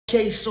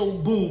So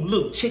boom,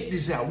 look, check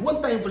this out.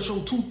 One thing for sure,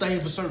 two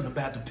things for certain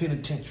about the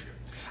penitentiary.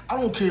 I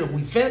don't care if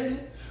we family,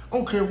 I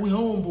don't care if we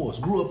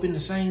homeboys, grew up in the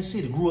same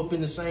city, grew up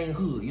in the same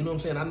hood. You know what I'm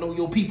saying? I know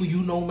your people,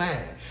 you know mine.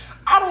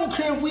 I don't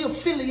care if we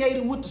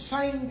affiliated with the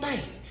same thing.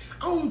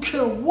 I don't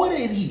care what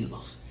it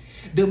is.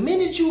 The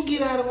minute you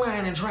get out of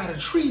line and try to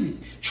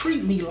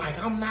treat me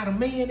like I'm not a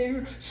man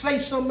here, say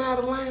something out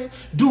of line,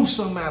 do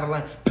something out of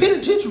line.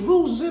 Penitentiary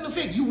rules is in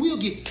effect. You will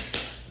get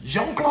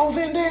Jean-Claude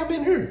Van Damme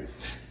in here.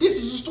 This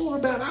is a story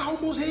about I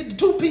almost had to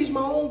two-piece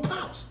my own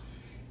pops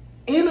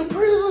in a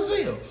prison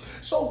cell.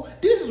 So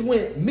this is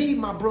when me,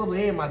 my brother,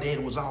 and my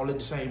daddy was all at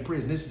the same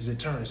prison. This is at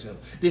Turner Center.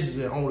 This is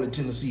in only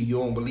Tennessee. You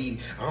don't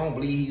believe. I don't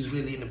believe he's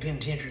really in the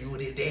penitentiary with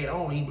his dad. I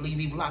don't even believe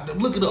he locked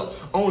up. Look it up.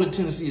 Only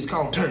Tennessee is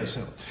called Turner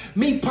Center.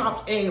 Me,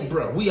 pops, and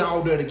bro, we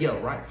all there together,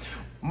 right?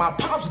 My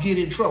pops get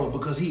in trouble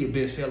because he had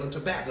been selling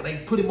tobacco. They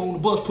put him on the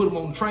bus, put him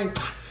on the train,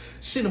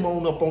 send him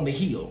on up on the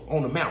hill,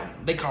 on the mountain.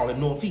 They call it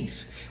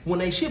Northeast. When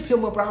they ship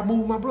him up, I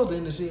move my brother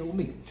in the cell with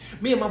me.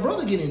 Me and my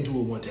brother get into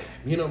it one time.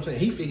 You know what I'm saying?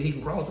 He figured he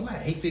can cross the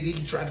line. He figured he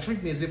can try to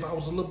treat me as if I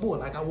was a little boy,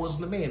 like I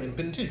wasn't a man in the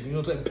penitentiary. You know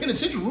what I'm saying?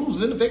 Penitentiary rules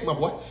is in effect, my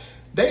boy.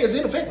 They is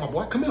in effect, my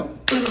boy. Come here.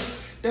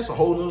 That's a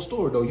whole nother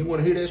story, though. You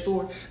want to hear that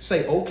story?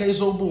 Say, okay,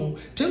 so boom.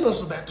 Tell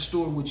us about the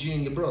story with you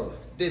and your brother.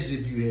 That's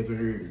if you haven't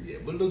heard it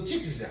yet. But look,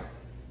 check this out.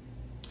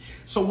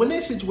 So when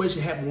that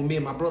situation happened with me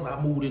and my brother, I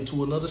moved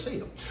into another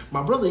cell.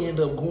 My brother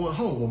ended up going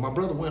home. When my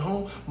brother went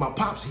home, my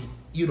pops,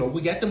 you know,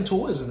 we got them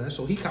toys in there.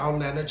 So he calling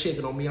down there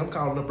checking on me. I'm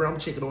calling up there, I'm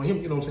checking on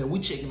him. You know what I'm saying? We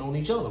checking on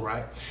each other,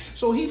 right?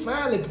 So he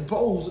finally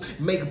proposed,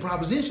 make a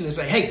proposition and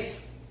say, hey,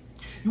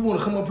 you want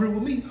to come up here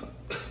with me?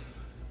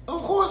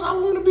 Of course I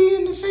want to be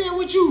in the cell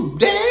with you,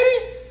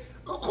 Daddy.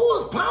 Of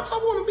course, Pops, I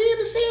want to be in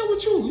the cell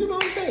with you. You know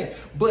what I'm saying?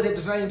 But at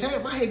the same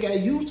time, I had got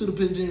used to the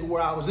penitentiary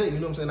where I was at. You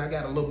know what I'm saying? I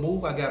got a little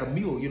move. I got a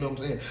mule. You know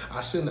what I'm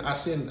saying? I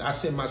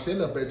send my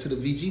cell up there to the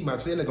VG. My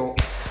cell going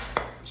to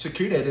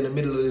secure that in the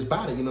middle of his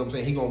body. You know what I'm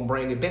saying? He going to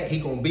bring it back. He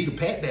going to beat the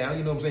pat down.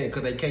 You know what I'm saying?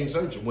 Because they can't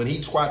search it. When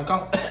he squatting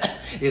call,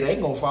 it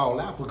ain't going to fall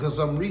out because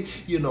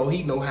you know,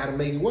 he know how to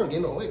make it work. You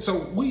know, so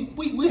we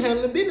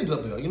handling business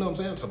up here. You know what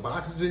I'm saying? Some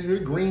boxes in here,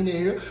 green in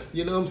here.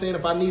 You know what I'm saying?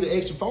 If I need an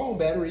extra phone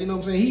battery, you know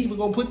what I'm saying? He even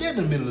going to put that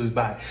in the middle of his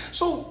body.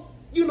 So,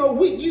 you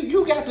know,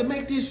 you got to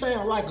make this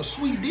sound like a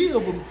sweet deal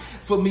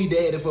for me,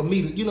 Daddy, for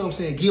me to, you know what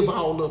I'm saying,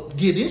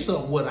 give this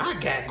up what I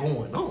got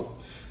going on.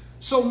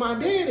 So my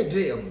daddy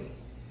tell me,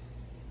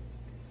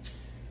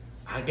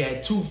 I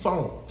got 2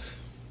 phones.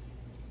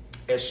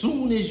 As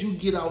soon as you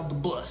get off the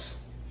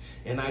bus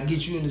and I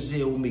get you in the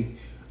cell with me,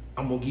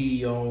 I'm going to give you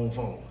your own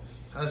phone.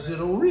 I said,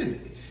 oh, really?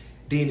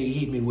 Then he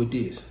hit me with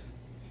this.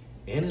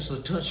 And it's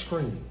a touch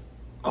screen.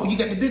 Oh, you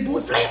got the big boy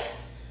flat?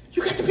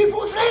 You got the big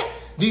boy flat?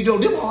 You know,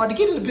 them hard to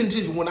get in the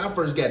penitentiary. When I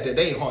first got there,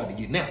 they ain't hard to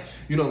get now.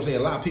 You know what I'm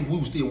saying? A lot of people, we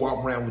were still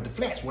walking around with the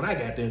flats. When I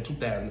got there in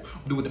 2000,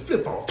 with the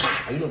flip phone,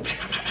 you know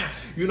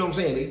what I'm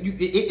saying?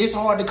 It's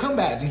hard to come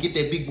back and get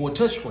that big boy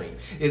touchscreen.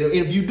 And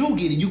if you do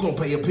get it, you're going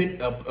to pay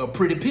a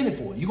pretty penny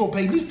for it. You're going to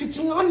pay at least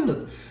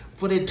 $1,500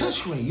 for that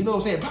touchscreen. You know what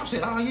I'm saying? Pop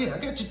said, oh, yeah, I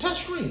got your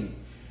touchscreen.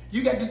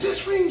 You got the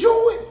touchscreen,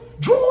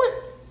 Joy?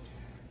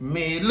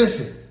 Man,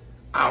 listen.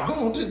 I'll go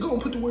on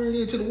put the word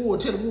into the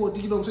ward, tell the ward,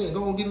 you know what I'm saying?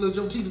 Go on get a little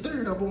Joe T the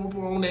third up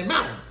on that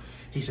mountain.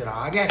 He said, oh,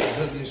 I got you.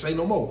 Didn't say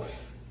no more.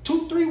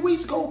 2-3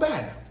 weeks go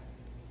by.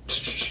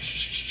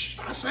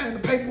 I signed the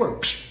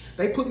paperwork.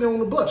 They put me on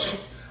the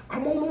bus.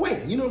 I'm on the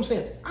way. You know what I'm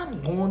saying? I'm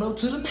going up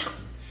to the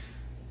mountain.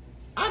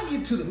 I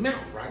get to the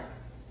mountain, right?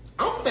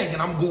 I'm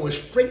thinking I'm going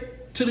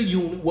straight to the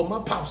unit where my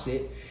pops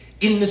at,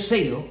 in the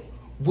cell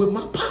with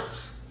my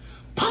pops.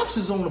 Pops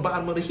is on the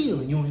bottom of the hill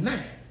in Unit 9.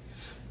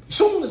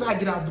 Soon as I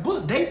get off the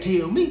bus, they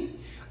tell me,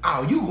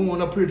 oh, you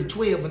going up here to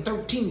 12 and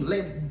 13,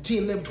 10,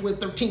 11, 12,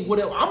 13,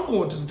 whatever. I'm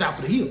going to the top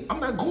of the hill. I'm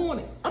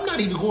not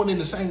even going in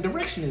the same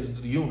direction as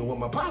the unit where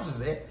my pops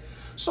is at.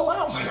 So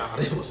I was like,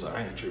 oh,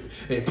 I ain't tripping.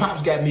 And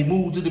Pops got me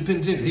moved to the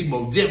penitentiary. He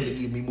most definitely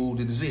get me moved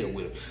to the cell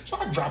with him. So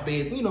I drop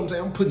it, you know what I'm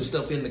saying? I'm putting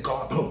stuff in the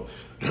car. Boom,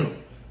 boom,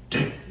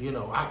 boom. You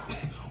know, I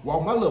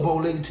walk my little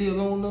bow-legged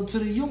tail on up to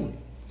the unit.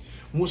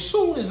 Well, as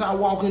soon as I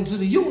walk into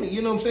the unit,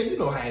 you know what I'm saying? You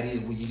know how it is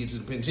when you get to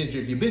the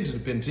penitentiary. If you've been to the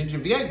penitentiary,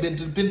 if you ain't been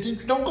to the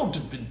penitentiary, don't go to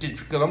the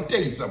penitentiary, because I'm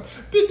telling you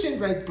something.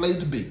 Penitentiary ain't the place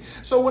to be.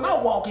 So when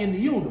I walk in the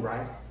unit,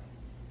 right,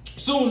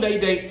 soon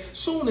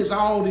as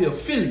all the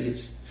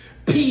affiliates,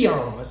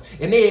 peons,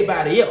 and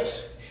everybody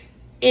else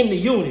in the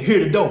unit hear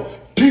the door,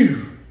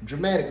 pew,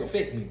 dramatic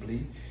effect me,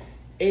 please.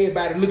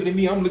 Everybody looking at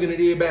me, I'm looking at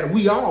everybody.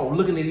 We all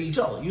looking at each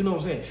other, you know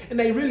what I'm saying? And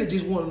they really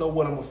just want to know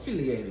what I'm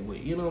affiliated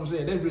with, you know what I'm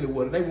saying? They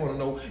want to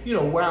know, you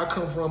know, where I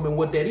come from and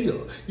what that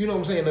is. You know what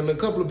I'm saying? And a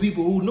couple of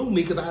people who knew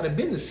me, because I'd have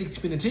been to 6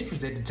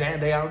 penitentiaries at the time,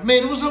 they all,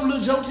 man, what's up,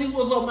 little Joe T?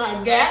 What's up,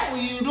 my guy?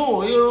 What you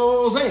doing? You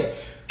know what I'm saying?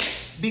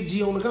 Big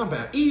G on the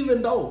compound.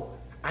 Even though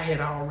I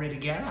had already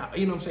got out,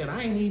 you know what I'm saying?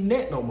 I ain't even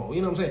that no more,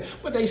 you know what I'm saying?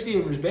 But they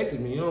still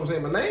respected me, you know what I'm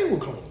saying? My name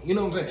was clean, you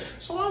know what I'm saying?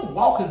 So I'm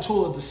walking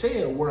towards the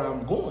cell where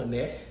I'm going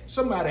there.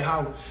 Somebody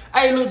holler,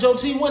 hey, little Joe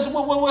T, what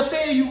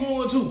cell you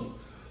going to?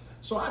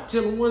 So I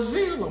tell them what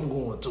cell I'm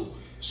going to.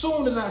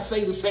 Soon as I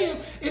say the cell,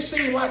 it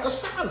seemed like a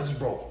silence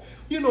broke.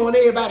 You know, and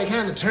everybody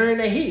kind of turned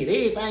their head.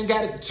 Everything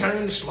got to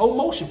turn in slow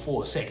motion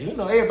for a second. You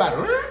know, everybody,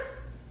 huh?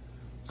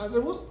 I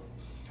said, what's...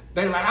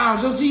 They like, oh,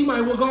 just you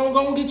might well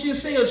go and get you a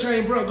cell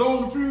chain, bro. Go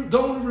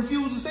on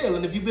refuse the sale.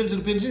 And if you've been to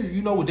the penitentiary,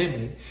 you know what that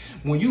means.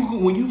 When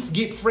you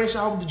get fresh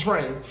off the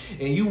train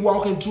and you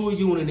walk into a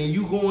unit and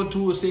you go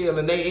into a cell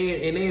and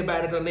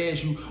everybody done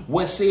ask you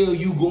what cell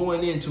you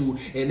going into,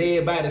 and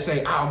everybody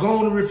say, I'll go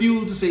on and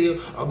refuse the sale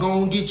or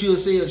go and get you a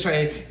cell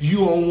chain, you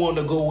don't want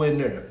to go in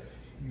there.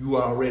 You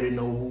already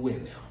know who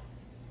in there.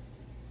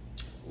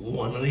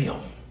 One of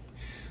them.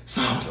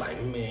 So I was like,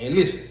 man,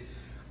 listen.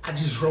 I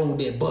just rode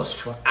that bus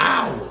for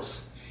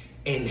hours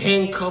in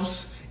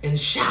handcuffs and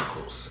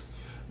shackles.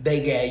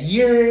 They got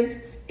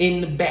urine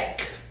in the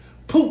back,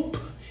 poop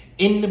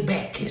in the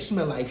back. It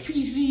smelled like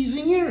feces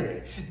and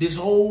urine this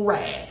whole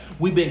ride.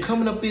 We've been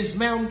coming up this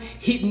mountain,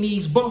 hitting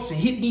these bumps and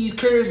hitting these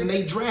curves, and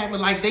they driving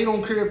like they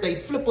don't care if they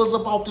flip us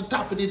up off the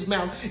top of this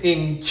mountain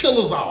and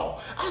kill us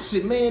all. I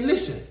said, man,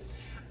 listen,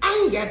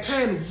 I ain't got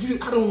time to,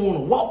 I don't want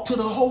to walk to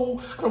the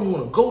hole. I don't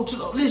want to go to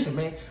the, listen,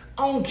 man.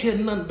 I don't care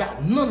nothing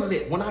about none of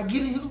that. When I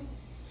get in here,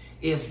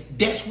 if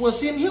that's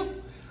what's in here,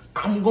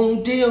 I'm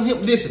going to tell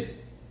him, listen,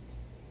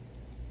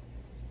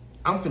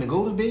 I'm finna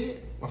go to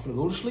bed, I'm finna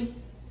go to sleep,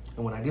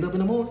 and when I get up in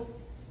the morning,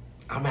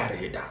 I'm out of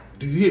here, Doc.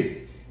 Do you hear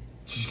me?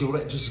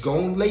 Just go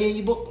and lay in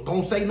your book.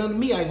 Don't say nothing to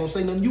me. I ain't going to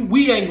say nothing to you.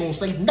 We ain't going to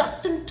say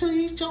nothing to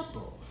each other.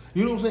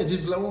 You know what I'm saying?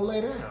 Just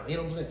lay down. You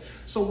know what I'm saying?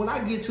 So when I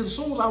get to, as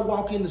soon as I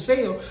walk in the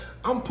cell,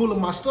 I'm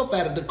pulling my stuff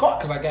out of the cart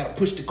because I got to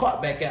push the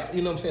cart back out.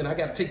 You know what I'm saying? I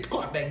got to take the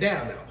cart back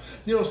down now.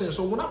 You know what I'm saying?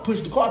 So when I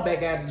push the cart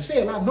back out of the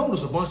cell, I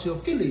notice a bunch of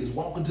affiliates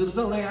walking to the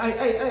door. Like,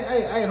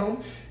 hey,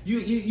 homie,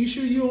 you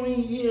sure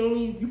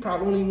you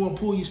probably don't even want to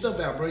pull your stuff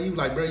out, bro. You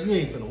like, bro, you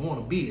ain't finna want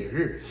to be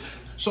here.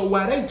 So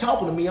while they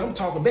talking to me, I'm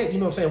talking back. You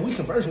know what I'm saying? We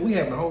conversing. We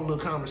having a whole little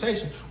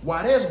conversation.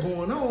 While that's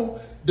going on,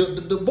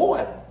 the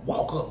boy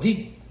walk up.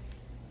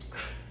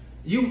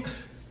 You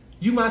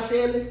my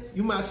selling?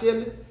 You my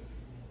selling?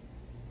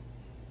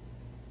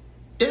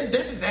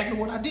 That's exactly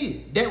what I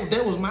did.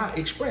 That was my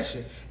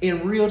expression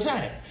in real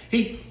time.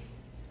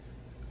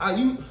 Are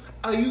you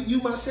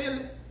my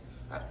selling?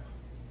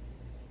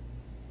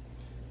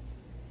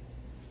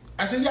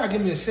 I said, y'all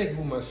give me a second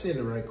with my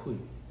selling right quick.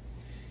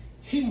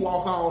 He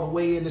walk all the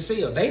way in the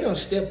cell. They done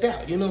stepped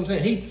out. You know what I'm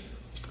saying?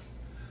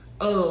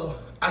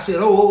 I said,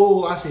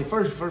 I said,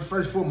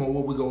 first foremost,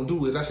 what we're gonna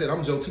do is, I said,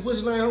 I'm Joe T.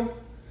 What's your name, homie?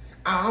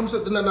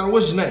 No,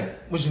 what's your name?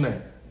 What's your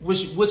name?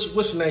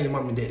 What's your name your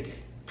mom and daddy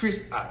gave?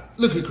 Chris? All right,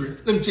 look here, Chris.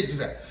 Let me check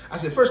this out. I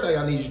said, first thing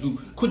I need you to do,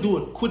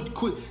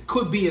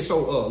 quit being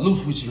so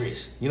loose with your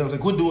wrist. You know what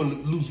I'm saying?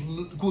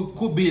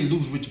 Quit being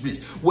loose with your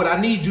wrist. What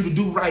I need you to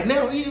do right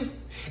now is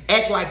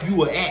act like you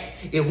would act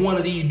if one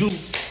of these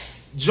dudes,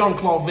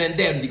 Jean-Claude Van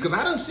Damme, because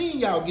I done seen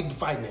y'all get to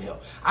fighting in here.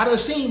 I done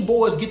seen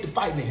boys get to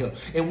fighting in here.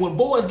 And when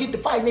boys get to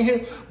fighting in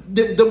here,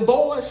 them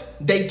boys,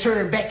 they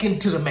turn back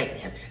into the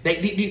man.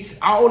 They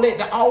all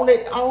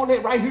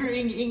that right here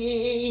in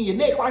your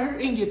neck, right here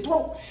in your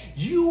throat,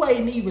 you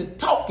ain't even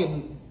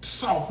talking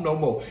soft no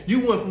more.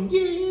 You went from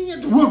yeah,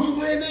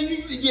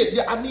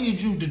 I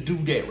need you to do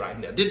that right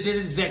now. That's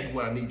exactly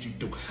what I need you to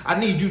do. I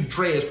need you to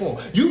transform.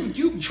 You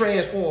can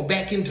transform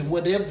back into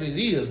whatever it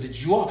is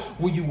that you are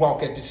when you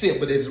walk at the cell.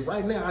 But as of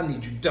right now, I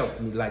need you to dump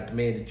me like the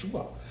man that you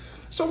are.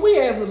 So we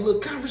having a little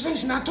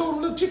conversation. I told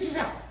him, look, check this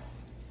out.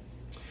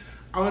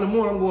 In the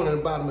morning, I'm going to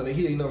the bottom of the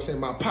hill. You know what I'm saying?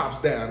 My pop's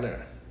down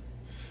there.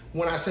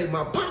 When I say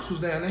my pops was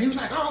down there, he was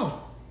like,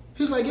 oh.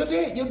 He was like, your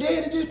dad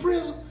is just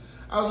prison?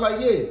 I was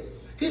like, yeah.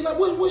 He's like,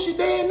 what's your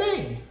dad's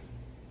name?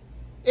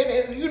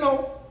 And you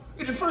know,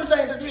 it's the first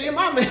thing that's in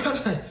my mind. I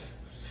was like,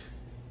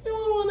 you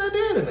don't want that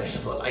dad's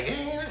name for? Like,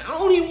 I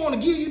don't even want to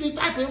give you this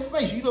type of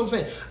information. You know what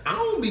I'm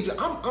saying?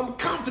 I'm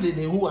confident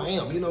in who I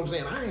am. You know what I'm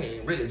saying? I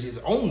ain't really just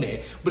on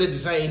that. But at the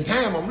same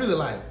time, I'm really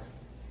like,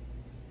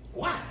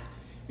 why?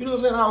 You know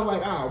what I'm saying? I was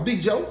like, oh, Big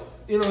Joe.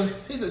 You know,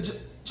 he said,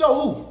 Joe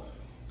who?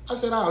 I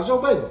said, oh, Joe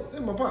Baker.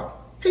 That's my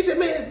pop. He said,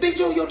 man, Big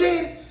Joe, your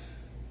daddy?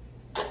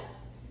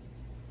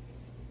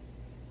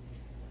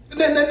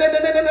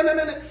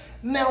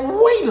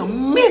 Now, wait a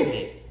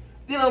minute.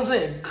 You know what I'm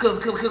saying? Because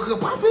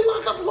Pop been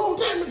locked up a long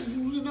time.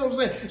 You know what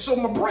I'm saying? So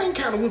my brain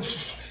kind of went,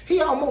 he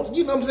almost,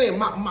 you know what I'm saying?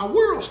 My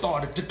world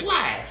started to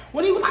glide.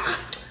 When he was like,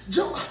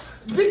 Joe,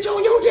 Big Joe,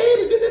 your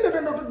daddy,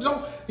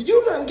 no,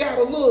 you done got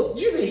a little,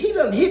 he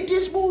done hit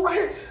this move right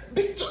here.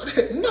 Big Joe,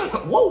 no,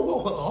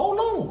 whoa,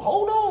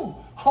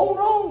 hold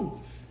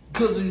on.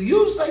 Because if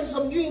you say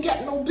something you ain't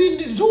got no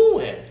business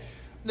doing,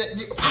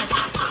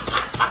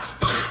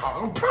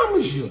 I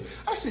promise you.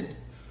 I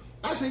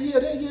said, yeah,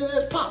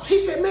 that's Pop. He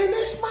said, man,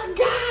 that's my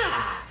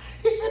guy.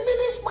 He said, man,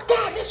 that's my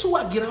guy. That's who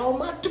I get all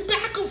my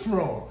tobacco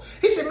from.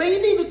 He said, man,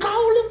 you need to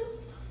call him.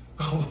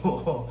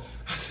 Oh,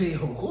 I said,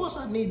 of course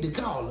I need to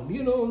call him.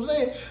 You know what I'm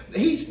saying?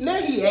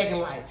 Now he acting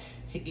like,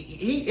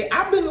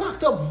 I've been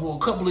locked up for a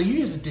couple of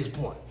years at this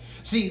point.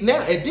 See,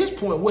 now at this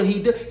point, what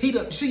he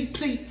does,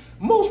 see,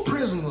 most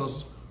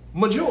prisoners,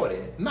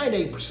 majority,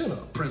 98%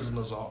 of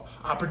prisoners are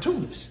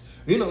opportunists.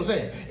 You know what I'm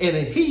saying? And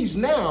then he's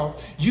now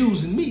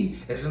using me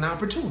as an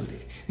opportunity.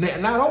 Now,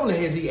 not only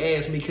has he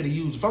asked me could he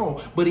use the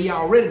phone, but he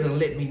already done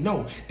let me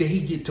know that he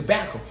get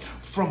tobacco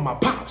from my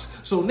pops.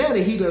 So now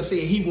that he done said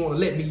he want to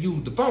let me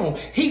use the phone,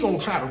 he gonna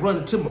try to run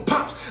into my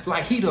pops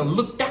like he done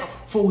looked out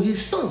for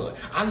his son.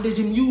 I let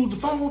him use the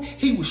phone.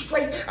 He was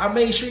straight. I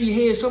made sure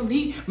he had something to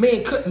eat.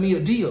 Man, cut me a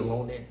deal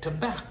on that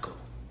tobacco.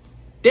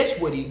 That's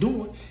what he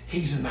doing.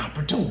 He's an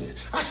opportunist.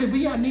 I said, but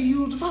yeah, I need to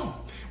use the phone.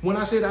 When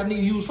I said I need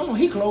to use the phone,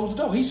 he closed the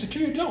door. He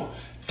secured the door.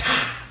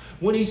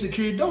 When he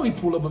secured the door, he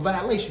pulled up a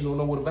violation. You don't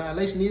know what a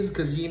violation is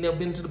because you ain't never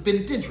been to the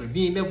penitentiary. If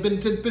you ain't never been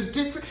to the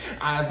penitentiary,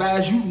 I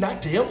advise you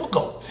not to ever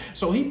go.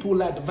 So he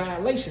pulled out the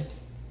violation,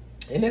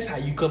 and that's how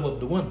you cover up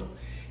the window.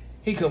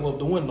 He covered up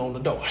the window on the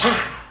door.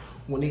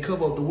 When he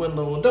covered up the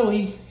window on the door,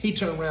 he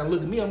turned around and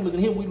looked at me. I'm looking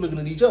at him. We looking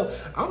at each other.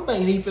 I'm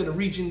thinking he finna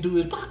reach into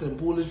his pocket and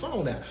pull his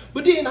phone out.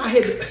 But then I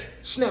had to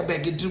snap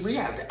back into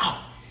reality.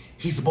 Oh,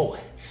 he's a boy.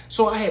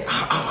 So I had,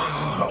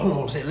 hold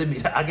on a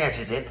second, I got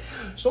you, Sid.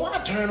 So I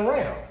turned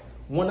around.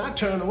 When I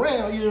turn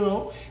around, you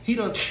know, he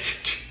done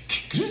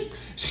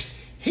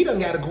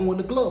got to go in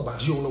the glove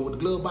box. You don't know what the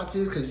glove box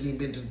is because you ain't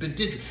been to the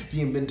penitentiary. If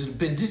you ain't been to the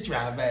penitentiary,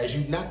 I advise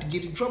you not to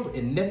get in trouble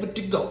and never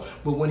to go.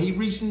 But when he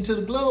reached into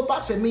the glove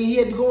box, that means he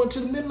had to go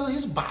into the middle of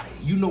his body.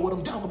 You know what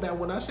I'm talking about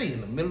when I say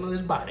in the middle of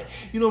his body.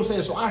 You know what I'm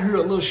saying? So I heard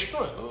a little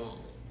strunt.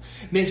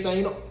 Next thing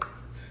you know,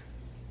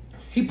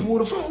 he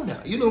pulled the phone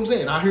out. You know what I'm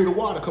saying? I heard the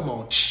water come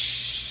on.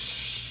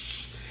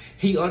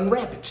 He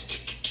unwrapped it.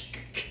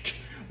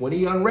 When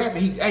he unwrapped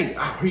it, hey,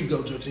 here you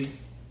go, JT.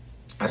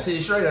 I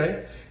said, straight, ain't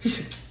it? He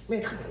said,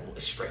 man, come on,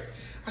 it's straight.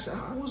 I said,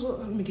 what's up?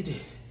 Let me get this.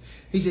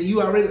 He said, you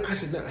already? I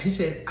said, no. He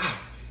said,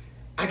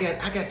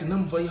 I got the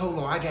number for you. Hold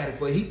on, I got it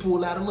for you. He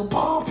pulled out a little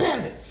ball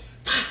pellet.